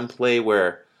 There's that one play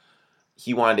where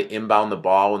he wanted to inbound the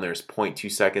ball when there's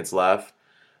 0.2 seconds left.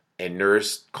 And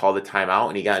Nurse called the timeout,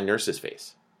 and he got in Nurse's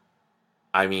face.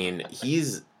 I mean,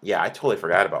 I totally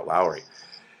forgot about Lowry.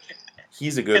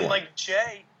 He's a good one. And like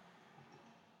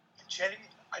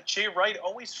Jay Wright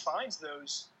always finds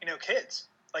those, kids.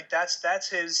 Like that's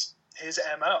his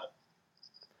MO.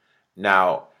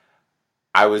 Now,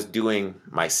 I was doing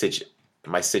my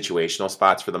situational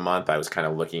spots for the month. I was kind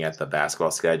of looking at the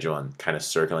basketball schedule and kind of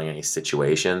circling any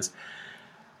situations.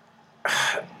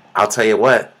 I'll tell you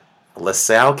what,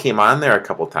 LaSalle came on there a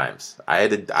couple times. I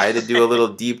had to do a little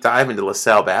deep dive into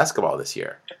LaSalle basketball this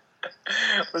year.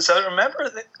 So remember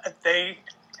that they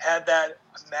had that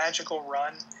magical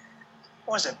run?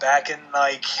 What was it, back in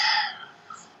like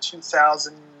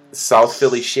 2000? South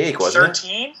Philly Shake, wasn't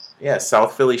 13? it? Yeah,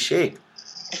 South Philly Shake.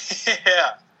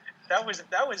 Yeah, that was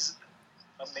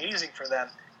amazing for them.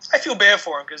 I feel bad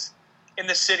for them because in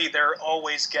the city they're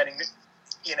always getting,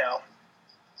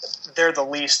 they're the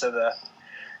least of the,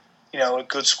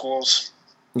 good schools.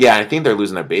 Yeah, I think they're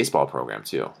losing their baseball program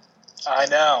too. I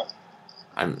know.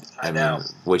 I mean,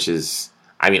 which is,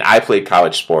 I played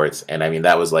college sports, and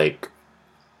that was like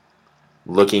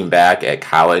looking back at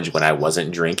college when I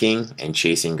wasn't drinking and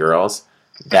chasing girls.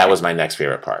 That was my next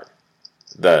favorite part.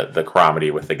 The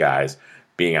comedy with the guys,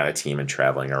 being on a team and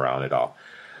traveling around it all.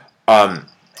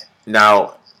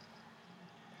 Now,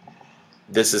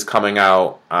 this is coming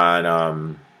out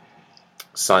on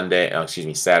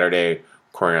Saturday,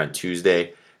 recording on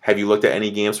Tuesday. Have you looked at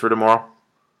any games for tomorrow?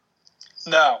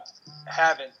 No,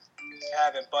 haven't,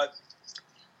 but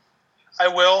I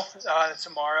will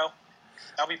tomorrow.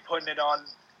 I'll be putting it on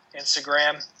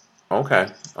Instagram.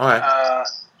 Okay, all right.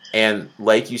 And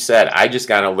like you said, I just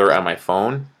got an alert on my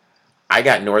phone. I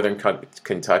got Northern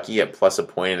Kentucky at plus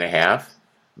 1.5.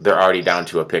 They're already down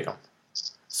to a pick'em.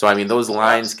 So, those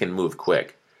lines can move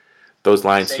quick. Those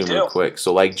lines can move quick.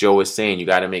 So, like Joe was saying, you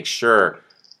got to make sure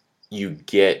you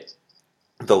get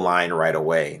the line right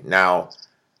away. Now,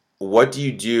 what do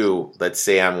you do? Let's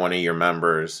say I'm one of your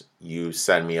members. You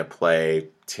send me a play.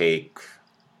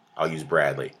 I'll use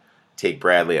Bradley. Take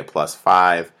Bradley at plus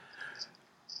 5.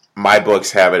 My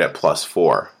books have it at plus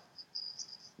 4.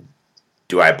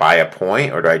 Do I buy a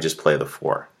point or do I just play the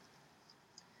 4?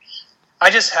 I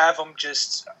just have them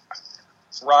just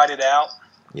ride it out.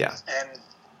 Yeah. And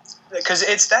because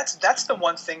that's the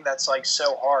one thing that's like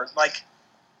so hard. Like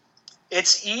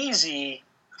it's easy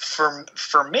for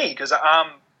me because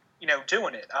I'm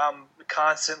doing it. I'm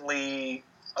constantly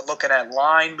looking at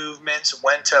line movements,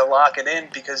 when to lock it in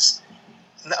because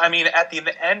at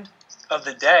the end of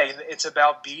the day, it's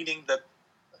about beating the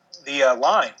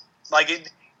line. Like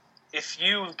if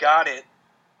you got it,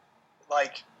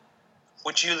 like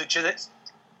what you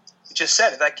just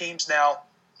said, that game's now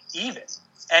even,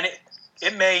 and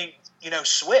it may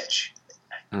switch,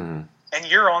 and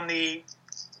you're on the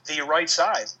right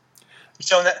side.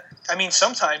 So that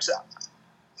sometimes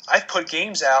I've put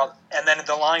games out and then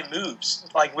the line moves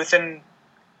like within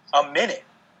a minute,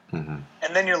 and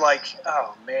then you're like,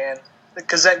 oh man,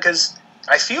 because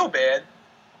I feel bad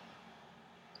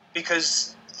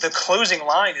because the closing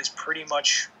line is pretty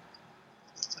much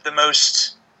the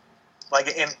most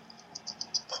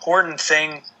important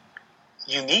thing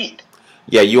you need.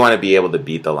 Yeah, you want to be able to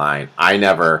beat the line. I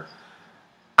never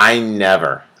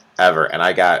ever, and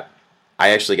I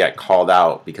actually got called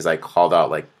out because I called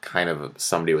out kind of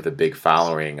somebody with a big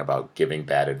following about giving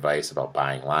bad advice about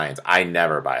buying lines. I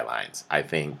never buy lines. I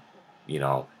think,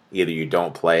 either you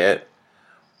don't play it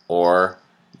or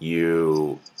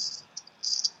you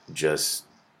just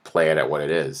play it at what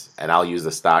it is. And I'll use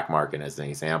the stock market as an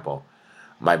example.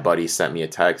 My buddy sent me a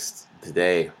text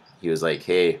today. He was like,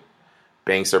 hey,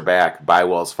 banks are back. Buy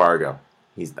Wells Fargo.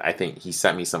 I think he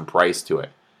sent me some price to it.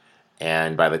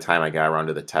 And by the time I got around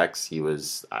to the text, it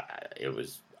was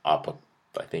up.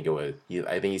 I think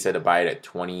he said to buy it at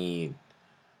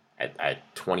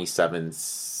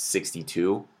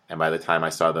 27.62. And by the time I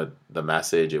saw the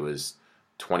message, it was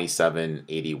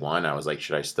 27.81. I was like,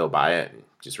 should I still buy it? And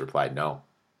just replied no.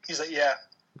 He's like, yeah.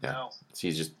 No. So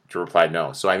he just replied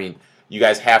no. So you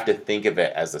guys have to think of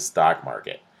it as the stock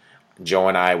market. Joe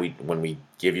and I, when we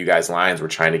give you guys lines, we're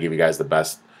trying to give you guys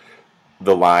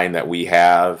the line that we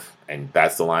have, and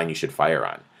that's the line you should fire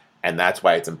on. And that's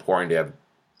why it's important to have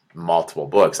multiple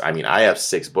books. I have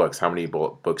 6 books. How many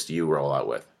books do you roll out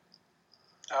with?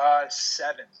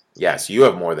 7. Yes, you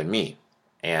have more than me.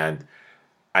 And,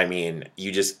 I mean,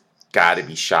 you just got to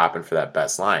be shopping for that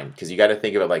best line. Because you got to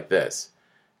think of it like this.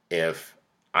 If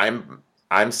I'm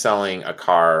selling a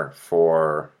car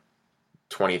for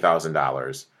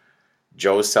 $20,000,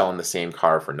 Joe's selling the same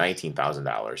car for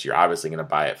 $19,000, you're obviously going to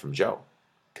buy it from Joe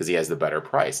because he has the better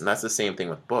price. And that's the same thing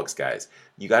with books, guys.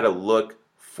 You got to look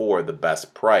for the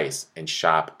best price and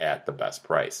shop at the best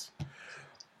price.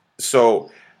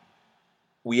 So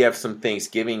we have some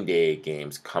Thanksgiving Day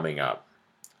games coming up.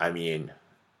 I mean,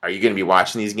 are you going to be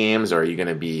watching these games, or are you going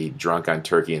to be drunk on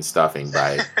turkey and stuffing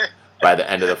by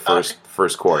the end of the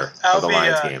first quarter of the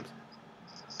Lions games?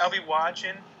 I'll be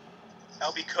watching.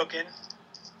 I'll be cooking.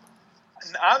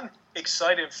 And I'm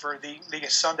excited for the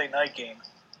Sunday night game.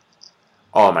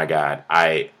 Oh my God!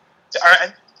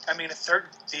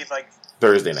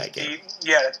 Thursday night game.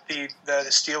 The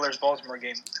Steelers Baltimore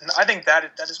game. And I think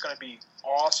that is going to be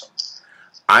awesome.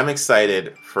 I'm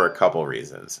excited for a couple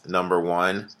reasons. Number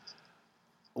one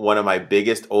of my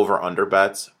biggest over-under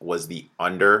bets was the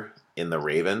under in the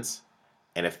Ravens.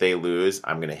 And if they lose,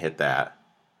 I'm going to hit that.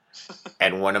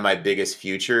 And one of my biggest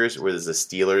futures was the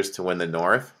Steelers to win the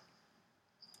North.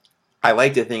 I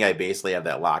like to think I basically have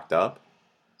that locked up.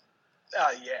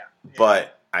 Yeah.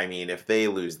 But, I mean, if they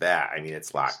lose that, I mean,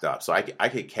 it's locked up. So I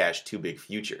could cash 2 big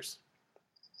futures.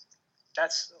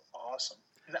 That's awesome.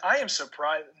 I am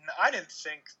surprised. I didn't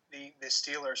think the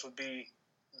Steelers would be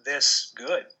this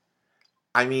good.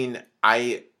 I mean,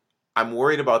 I'm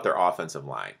worried about their offensive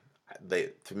line.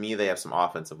 To me, they have some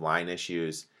offensive line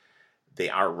issues. They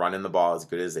aren't running the ball as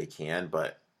good as they can,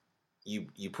 but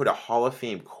you put a Hall of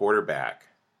Fame quarterback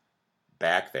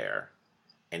back there,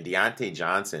 and Deontay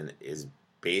Johnson is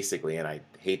basically, and I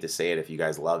hate to say it if you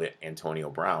guys love it, Antonio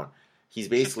Brown. He's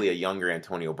basically a younger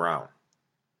Antonio Brown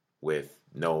with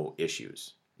no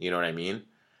issues. You know what I mean?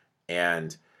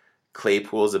 And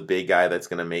Claypool's a big guy that's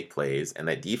going to make plays, and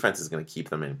that defense is going to keep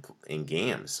them in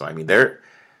games. So, I mean,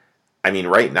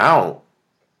 right now,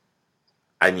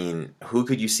 who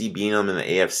could you see beating them in the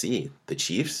AFC? The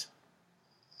Chiefs?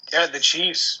 Yeah, the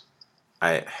Chiefs.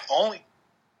 Only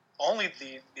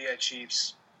the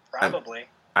Chiefs, probably.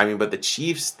 But the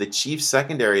Chiefs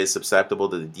secondary is susceptible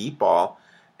to the deep ball,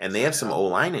 and they have some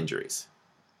O-line injuries.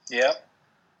 Yep.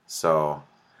 So,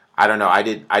 I don't know. I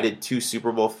did 2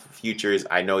 Super Bowl futures.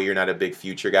 I know you're not a big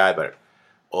future guy, but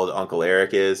old Uncle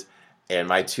Eric is. And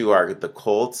my 2 are the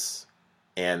Colts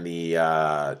and the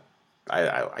I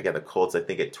got the Colts, I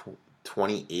think, at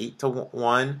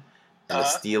 28-1, and the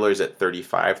Steelers at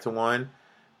 35-1,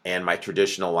 and my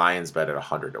traditional Lions bet at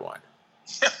 100-1.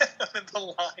 The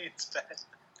Lions bet.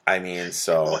 I mean,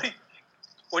 so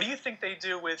what do you think they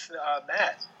do with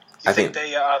Matt? You think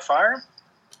they fire him?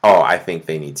 Oh, I think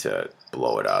they need to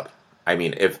blow it up. I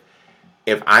mean, if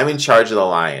I'm in charge of the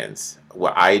Lions,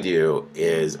 what I do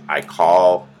is I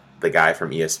call the guy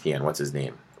from ESPN. What's his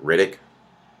name? Riddick?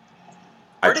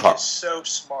 Riddick is so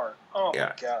smart. Oh,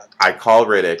 my God. I call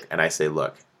Riddick and I say,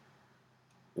 look,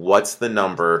 what's the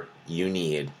number you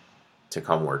need to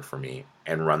come work for me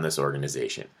and run this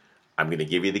organization? I'm going to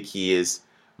give you the keys.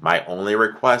 My only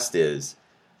request is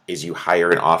you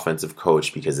hire an offensive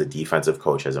coach because the defensive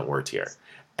coach hasn't worked here.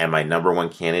 And my number one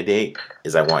candidate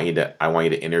is I want you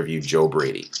to interview Joe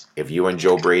Brady. If you and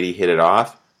Joe Brady hit it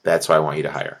off, that's who I want you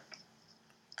to hire.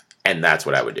 And that's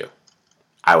what I would do.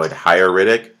 I would hire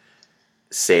Riddick,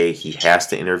 say he has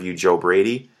to interview Joe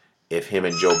Brady. If him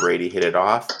and Joe Brady hit it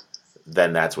off,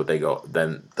 then that's what they go.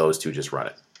 Then those two just run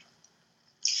it.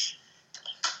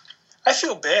 I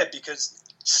feel bad because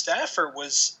Stafford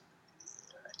was,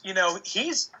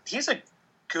 he's a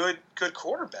good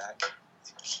quarterback,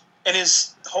 and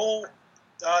his whole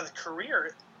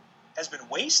career has been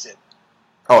wasted.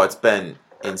 Oh, it's been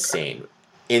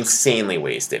insanely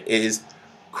wasted. It is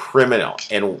criminal.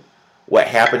 And what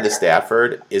happened to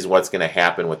Stafford is what's going to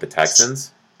happen with the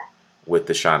Texans with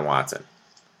Deshaun Watson.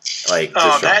 I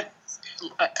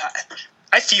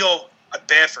feel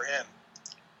bad for him.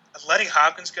 Letting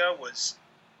Hopkins go was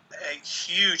a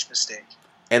huge mistake.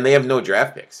 And they have no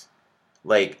draft picks.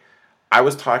 I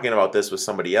was talking about this with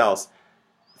somebody else.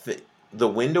 The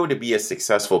window to be a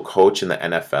successful coach in the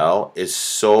NFL is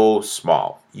so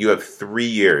small. You have 3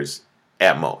 years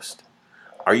at most.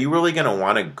 Are you really going to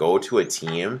want to go to a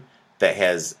team that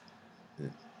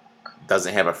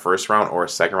doesn't have a first round or a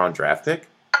second round draft pick?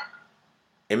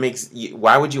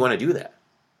 Why would you want to do that?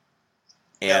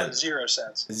 And 0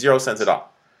 cents. 0 cents at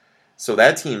all. So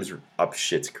that team's up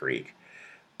shit's creek.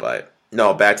 But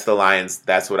no, back to the Lions.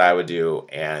 That's what I would do.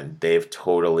 And they've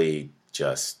totally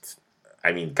just...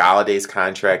 Galladay's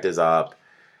contract is up.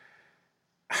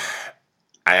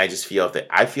 I just feel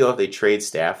if they trade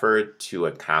Stafford to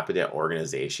a competent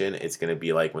organization, it's going to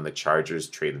be like when the Chargers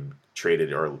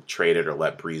traded or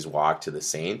let Breeze walk to the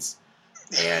Saints,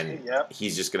 and Yep.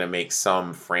 he's just going to make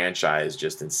some franchise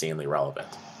just insanely relevant.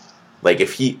 Like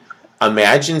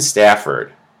imagine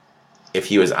Stafford if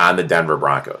he was on the Denver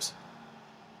Broncos.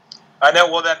 I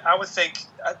know. Well, then I would think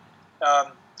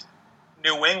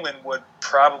New England would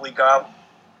probably gobble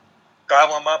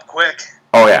him up quick.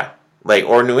 Oh yeah,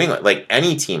 or New England,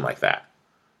 any team like that,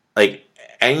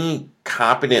 any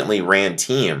competently ran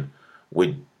team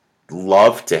would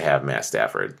love to have Matt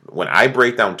Stafford. When I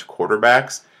break down to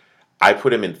quarterbacks, I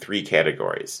put him in 3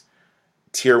 categories.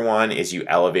 Tier 1 is you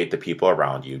elevate the people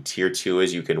around you. Tier 2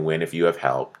 is you can win if you have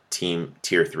help. Tier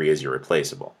 3 is you're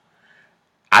replaceable.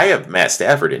 I have Matt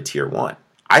Stafford in Tier 1.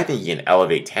 I think he can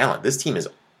elevate talent. This team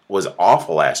was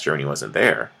awful last year when he wasn't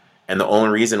there. And the only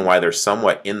reason why they're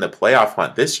somewhat in the playoff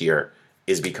hunt this year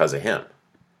is because of him.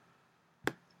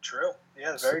 True.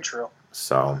 Yeah, very true.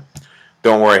 So,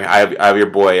 don't worry. I have your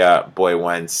boy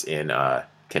Wentz in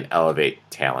can elevate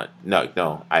talent.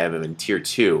 No, I have him in Tier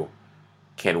 2.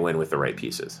 Can win with the right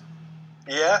pieces.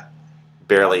 Yeah.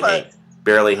 Barely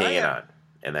hanging on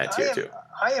in that Tier 2.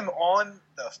 I am on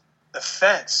the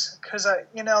fence because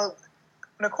when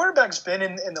a quarterback's been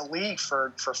in the league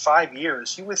for 5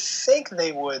 years, you would think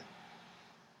they would,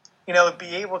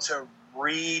 be able to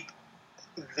read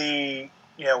the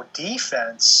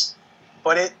defense,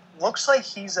 but it looks like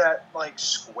he's at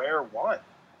square one.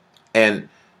 And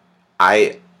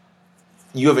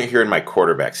you haven't heard my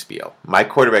quarterback spiel. My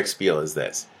quarterback spiel is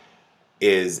this: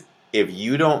 is if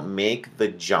you don't make the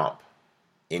jump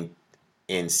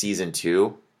in season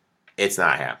 2, it's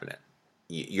not happening.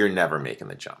 You're never making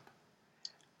the jump.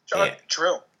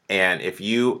 True. And if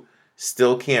you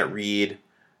still can't read,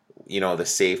 the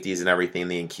safeties and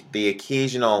everything, the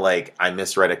occasional I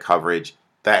misread a coverage,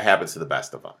 that happens to the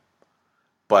best of them.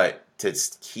 But to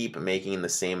keep making the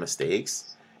same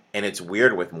mistakes, and it's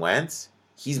weird with Wentz,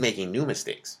 he's making new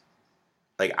mistakes.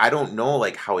 I don't know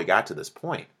how he got to this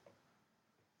point.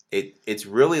 It's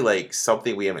really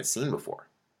something we haven't seen before.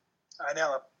 I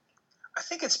know. I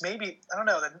think it's maybe, I don't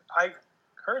know, I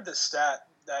heard the stat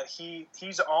that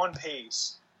he's on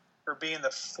pace for being the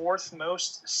 4th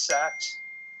most sacked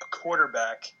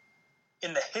quarterback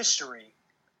in the history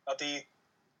of the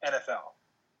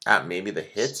NFL. Maybe the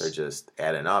hits are just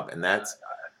adding up, and that's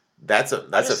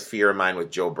a fear of mine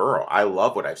with Joe Burrow. I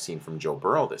love what I've seen from Joe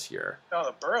Burrow this year. No,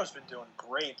 the Burrow's been doing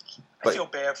great. I feel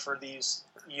bad for these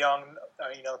young,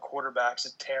 quarterbacks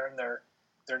that tearing their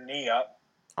knee up.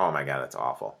 Oh my God, that's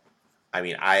awful. I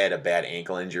mean, I had a bad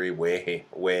ankle injury way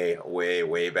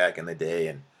back in the day,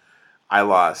 and I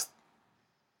lost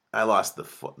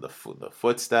the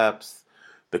footsteps,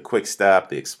 the quick step,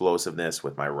 the explosiveness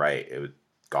with my right. It was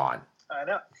gone. I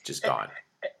know, just gone.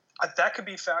 That could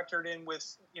be factored in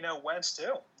with Wentz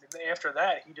too. After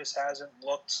that, he just hasn't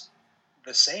looked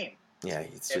the same. Yeah,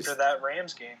 after that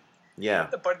Rams game. Yeah,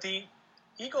 but the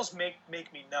Eagles make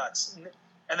me nuts,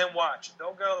 and then watch,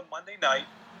 they'll go Monday night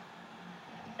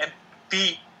and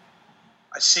beat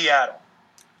Seattle.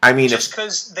 I mean, just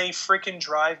because they freaking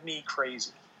drive me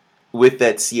crazy. With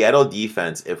that Seattle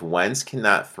defense, if Wentz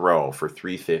cannot throw for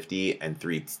 350 and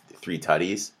three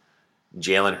tutties,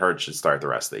 Jalen Hurts should start the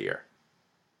rest of the year.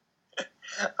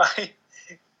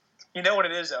 You know what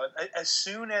it is though. As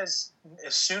soon as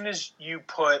you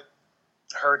put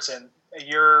Hurts in,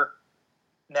 you're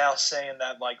now saying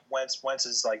that Wentz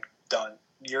is done.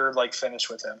 You're finished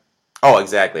with him. Oh,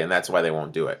 exactly, and that's why they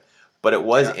won't do it. But it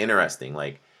was interesting.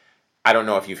 I don't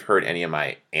know if you've heard any of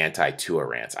my anti-Tua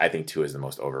rants. I think Tua is the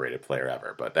most overrated player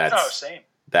ever. But that's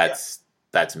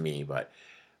me. But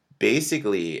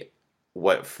basically,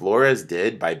 what Flores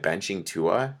did by benching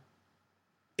Tua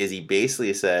is he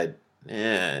basically said,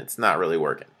 it's not really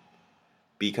working.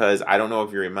 Because I don't know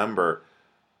if you remember,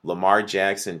 Lamar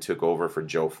Jackson took over for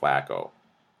Joe Flacco.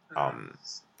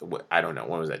 I don't know,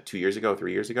 when was that, 2 years ago,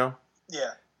 3 years ago?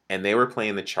 Yeah. And they were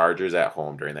playing the Chargers at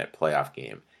home during that playoff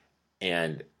game.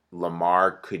 And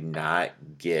Lamar could not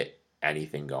get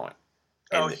anything going.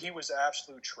 And he was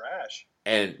absolute trash.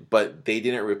 But they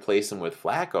didn't replace him with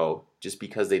Flacco just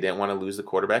because they didn't want to lose the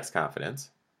quarterback's confidence.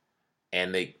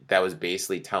 And that was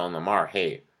basically telling Lamar,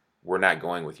 hey, we're not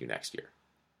going with you next year.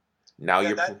 Now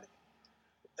that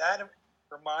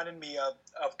reminded me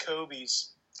of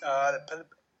Kobe's.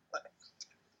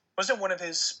 Wasn't one of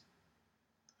his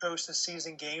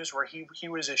post-season games where he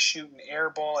was just shooting air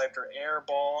ball after air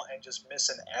ball and just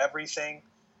missing everything,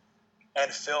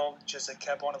 and Phil just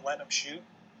kept on letting him shoot?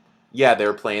 Yeah, they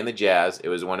were playing the Jazz. It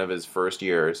was one of his first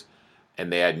years,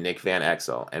 and they had Nick Van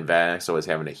Exel, and Van Exel was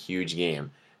having a huge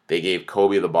game. they gave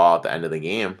Kobe the ball at the end of the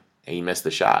game, and he missed the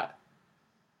shot.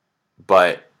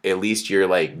 But at least you're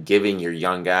like giving your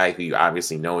young guy, who you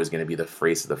obviously know is going to be the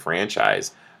face of the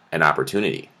franchise, an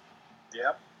opportunity.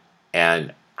 Yep.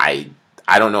 And I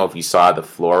don't know if you saw the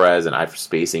Flores and I've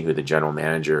spacing who the general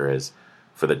manager is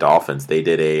for the Dolphins. They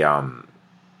did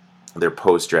their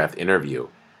post-draft interview,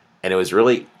 and it was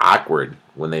really awkward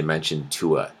when they mentioned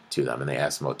Tua to them and they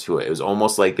asked them about Tua. It was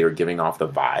almost like they were giving off the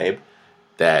vibe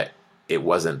that it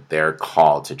wasn't their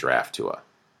call to draft Tua.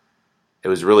 It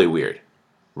was really weird.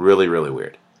 Really, really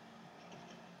weird.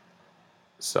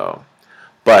 So,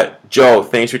 but Joe,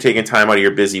 thanks for taking time out of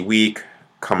your busy week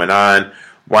coming on.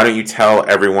 Why don't you tell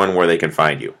everyone where they can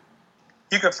find you?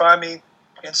 You can find me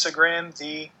Instagram,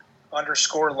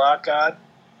 _Lockgod.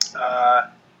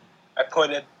 I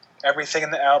put everything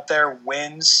out there,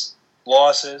 wins,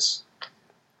 losses.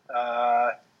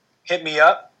 Hit me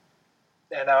up,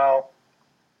 and I'll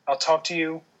talk to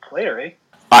you later, eh?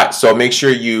 All right, so make sure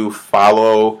you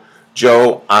follow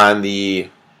Joe on the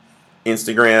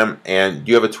Instagram, and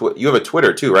you have a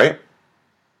Twitter too, right?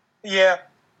 Yeah,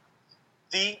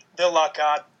 the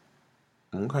Lockgod.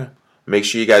 Okay. Make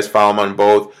sure you guys follow him on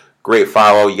both. Great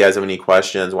follow. You guys have any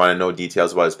questions, want to know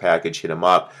details about his package, hit him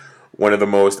up. One of the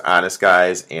most honest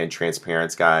guys and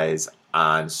transparent guys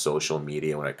on social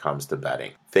media when it comes to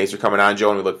betting. Thanks for coming on, Joe,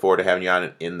 and we look forward to having you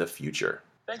on in the future.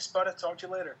 Thanks, bud. I'll talk to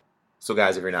you later. So,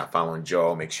 guys, if you're not following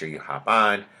Joe, make sure you hop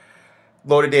on.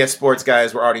 Loaded day of sports,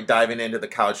 guys. We're already diving into the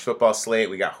college football slate.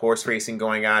 We got horse racing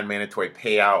going on, mandatory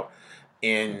payout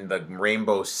in the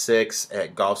Rainbow Six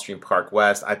at Gulfstream Park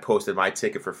West. I posted my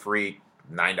ticket for free,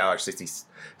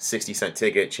 $9.60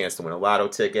 ticket, chance to win a lotto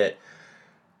ticket.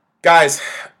 Guys,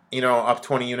 up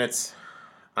 20 units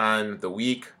on the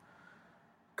week.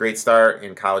 Great start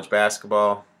in college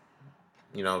basketball.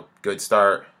 Good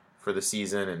start for the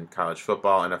season in college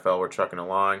football. NFL, we're trucking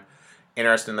along.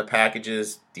 Interested in the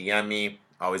packages, DM me.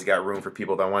 Always got room for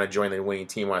people that want to join the winning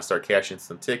team, want to start cashing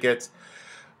some tickets.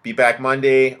 Be back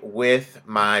Monday with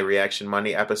my Reaction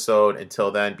Monday episode.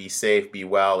 Until then, be safe, be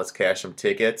well. Let's cash some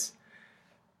tickets.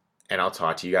 And I'll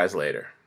talk to you guys later.